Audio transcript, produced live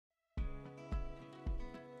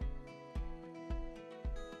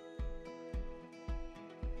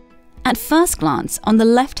At first glance, on the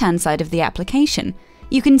left-hand side of the application,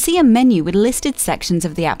 you can see a menu with listed sections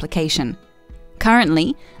of the application.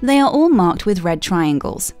 Currently, they are all marked with red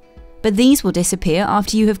triangles, but these will disappear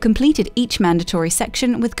after you have completed each mandatory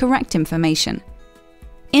section with correct information.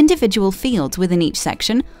 Individual fields within each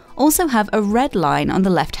section also have a red line on the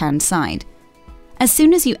left-hand side. As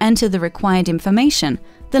soon as you enter the required information,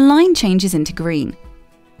 the line changes into green.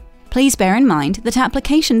 Please bear in mind that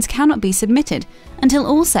applications cannot be submitted until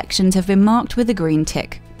all sections have been marked with a green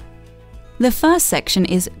tick. The first section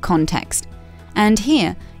is Context, and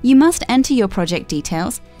here you must enter your project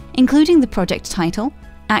details, including the project title,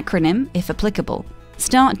 acronym if applicable,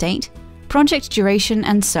 start date, project duration,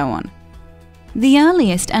 and so on. The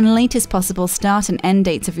earliest and latest possible start and end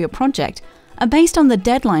dates of your project are based on the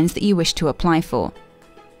deadlines that you wish to apply for.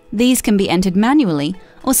 These can be entered manually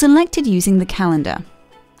or selected using the calendar.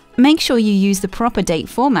 Make sure you use the proper date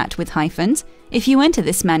format with hyphens if you enter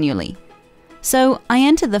this manually. So I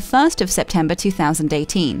enter the 1st of September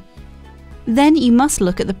 2018. Then you must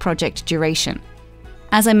look at the project duration.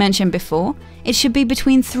 As I mentioned before, it should be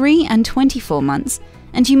between 3 and 24 months,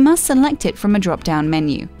 and you must select it from a drop-down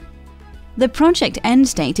menu. The project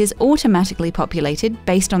end date is automatically populated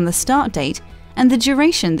based on the start date and the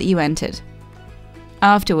duration that you entered.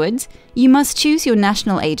 Afterwards, you must choose your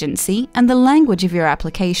national agency and the language of your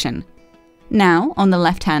application. Now, on the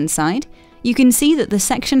left-hand side, you can see that the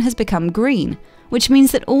section has become green, which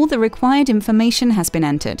means that all the required information has been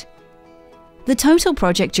entered. The total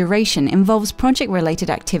project duration involves project-related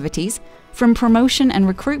activities from promotion and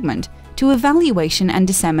recruitment to evaluation and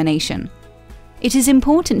dissemination. It is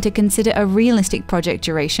important to consider a realistic project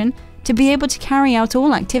duration to be able to carry out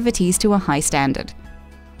all activities to a high standard.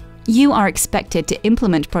 You are expected to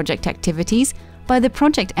implement project activities by the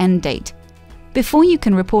project end date, before you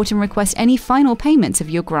can report and request any final payments of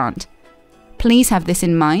your grant. Please have this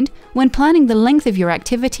in mind when planning the length of your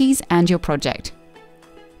activities and your project.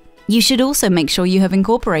 You should also make sure you have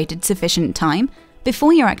incorporated sufficient time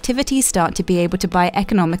before your activities start to be able to buy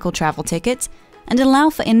economical travel tickets and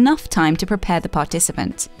allow for enough time to prepare the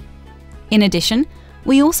participants. In addition,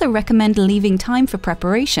 we also recommend leaving time for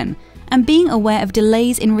preparation and being aware of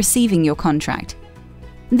delays in receiving your contract.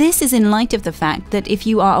 This is in light of the fact that if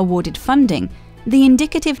you are awarded funding, the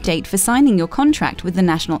indicative date for signing your contract with the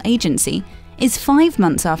national agency is 5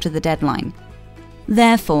 months after the deadline.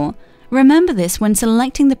 Therefore, remember this when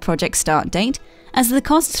selecting the project start date, as the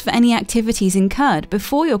costs for any activities incurred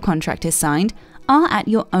before your contract is signed are at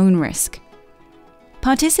your own risk.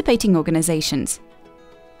 Participating organizations.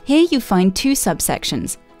 Here you find 2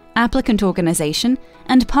 subsections: applicant organization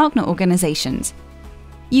and partner organizations.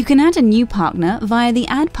 You can add a new partner via the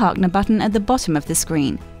Add Partner button at the bottom of the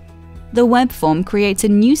screen. The web form creates a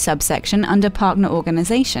new subsection under Partner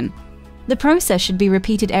Organization. The process should be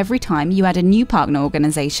repeated every time you add a new partner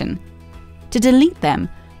organization. To delete them,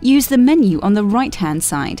 use the menu on the right-hand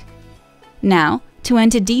side. Now, to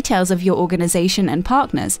enter details of your organization and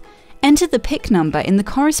partners, enter the PIC number in the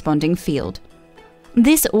corresponding field.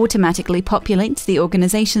 This automatically populates the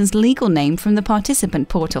organization's legal name from the participant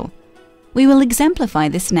portal. We will exemplify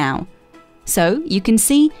this now. So, you can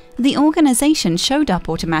see the organization showed up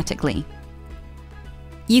automatically.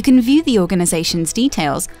 You can view the organization's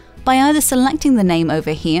details by either selecting the name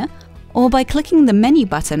over here or by clicking the menu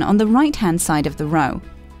button on the right-hand side of the row.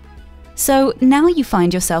 So, now you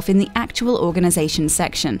find yourself in the actual organization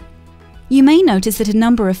section. You may notice that a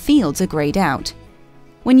number of fields are grayed out.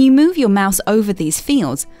 When you move your mouse over these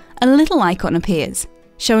fields, a little icon appears,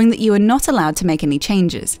 showing that you are not allowed to make any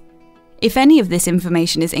changes. If any of this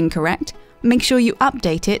information is incorrect, make sure you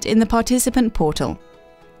update it in the participant portal.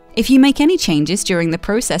 If you make any changes during the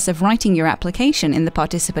process of writing your application in the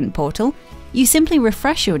participant portal, you simply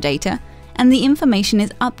refresh your data and the information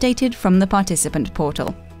is updated from the participant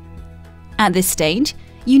portal. At this stage,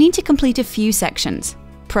 you need to complete a few sections: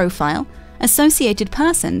 profile, associated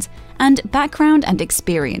persons, and background and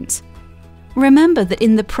experience. Remember that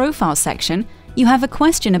in the profile section, you have a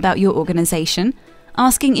question about your organization,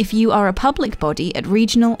 asking if you are a public body at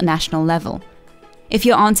regional and national level. If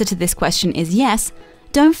your answer to this question is yes,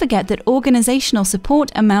 don't forget that organizational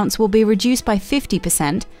support amounts will be reduced by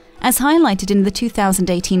 50%, as highlighted in the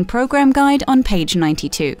 2018 Program Guide on page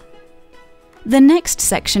 92. The next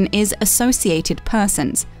section is Associated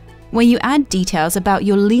Persons, where you add details about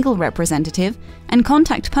your legal representative and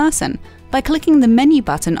contact person by clicking the menu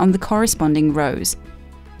button on the corresponding rows.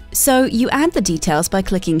 So you add the details by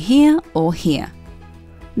clicking here or here.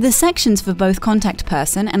 The sections for both contact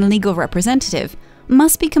person and legal representative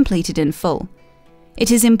must be completed in full. It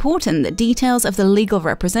is important that details of the legal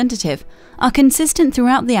representative are consistent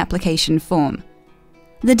throughout the application form.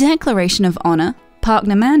 the Declaration of Honor,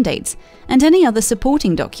 partner mandates, and any other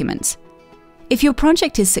supporting documents. If your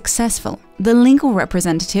project is successful, the legal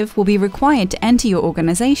representative will be required to enter your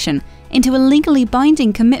organization into a legally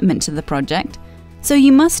binding commitment to the project, so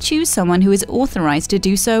you must choose someone who is authorized to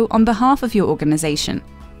do so on behalf of your organization.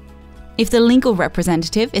 If the legal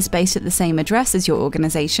representative is based at the same address as your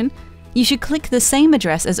organization, you should click the Same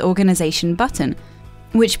Address as Organization button,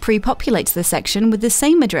 which pre-populates the section with the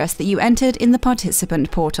same address that you entered in the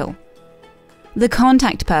participant portal. The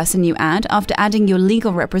contact person you add after adding your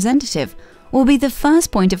legal representative will be the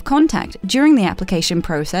first point of contact during the application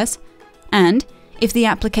process and, if the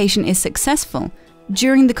application is successful,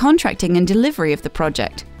 during the contracting and delivery of the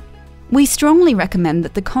project. We strongly recommend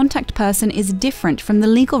that the contact person is different from the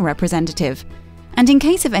legal representative, and in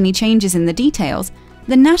case of any changes in the details,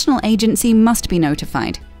 the national agency must be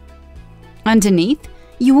notified. Underneath,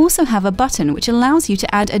 you also have a button which allows you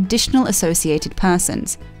to add additional associated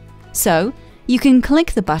persons. So, you can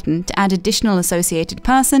click the button to add additional associated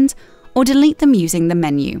persons or delete them using the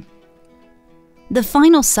menu. The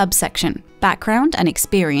final subsection, Background and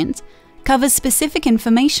Experience, covers specific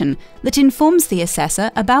information that informs the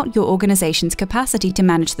assessor about your organization's capacity to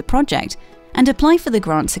manage the project and apply for the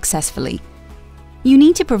grant successfully. You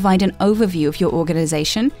need to provide an overview of your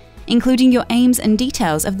organization, including your aims and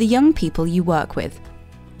details of the young people you work with.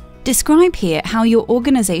 Describe here how your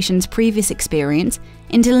organization's previous experience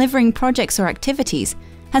in delivering projects or activities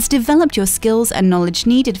has developed your skills and knowledge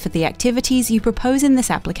needed for the activities you propose in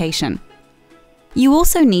this application. You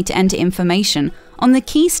also need to enter information on the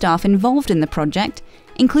key staff involved in the project,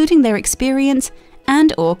 including their experience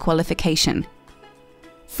and/or qualification.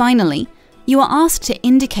 Finally, you are asked to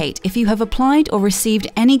indicate if you have applied or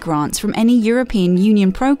received any grants from any European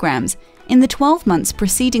Union programs in the 12 months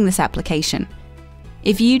preceding this application.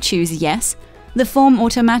 If you choose yes, the form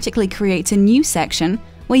automatically creates a new section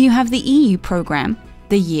where you have the EU program,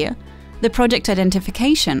 the year, the project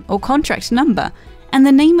identification or contract number, and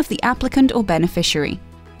the name of the applicant or beneficiary.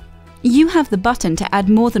 You have the button to add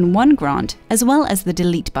more than one grant, as well as the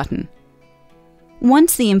delete button.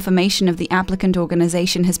 Once the information of the applicant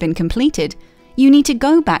organization has been completed, you need to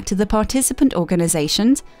go back to the participant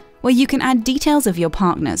organizations where you can add details of your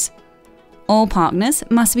partners. All partners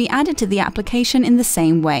must be added to the application in the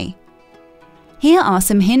same way. Here are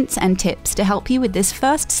some hints and tips to help you with this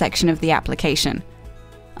first section of the application.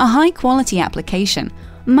 A high-quality application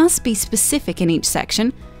must be specific in each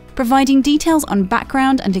section, providing details on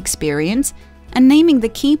background and experience, and naming the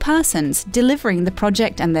key persons delivering the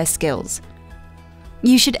project and their skills.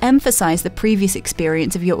 You should emphasize the previous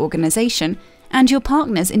experience of your organization and your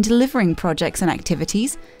partners in delivering projects and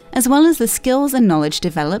activities, as well as the skills and knowledge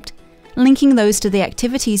developed, linking those to the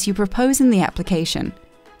activities you propose in the application.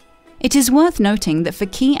 It is worth noting that for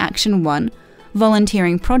Key Action 1,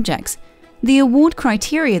 volunteering projects, the award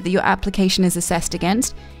criteria that your application is assessed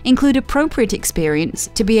against include appropriate experience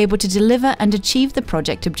to be able to deliver and achieve the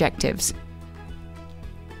project objectives.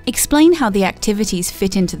 Explain how the activities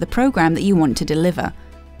fit into the program that you want to deliver.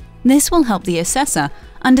 This will help the assessor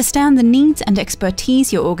understand the needs and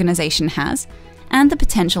expertise your organization has and the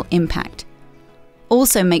potential impact.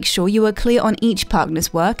 Also, make sure you are clear on each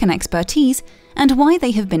partner's work and expertise and why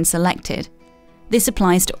they have been selected. This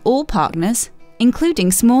applies to all partners,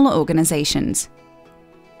 including smaller organizations.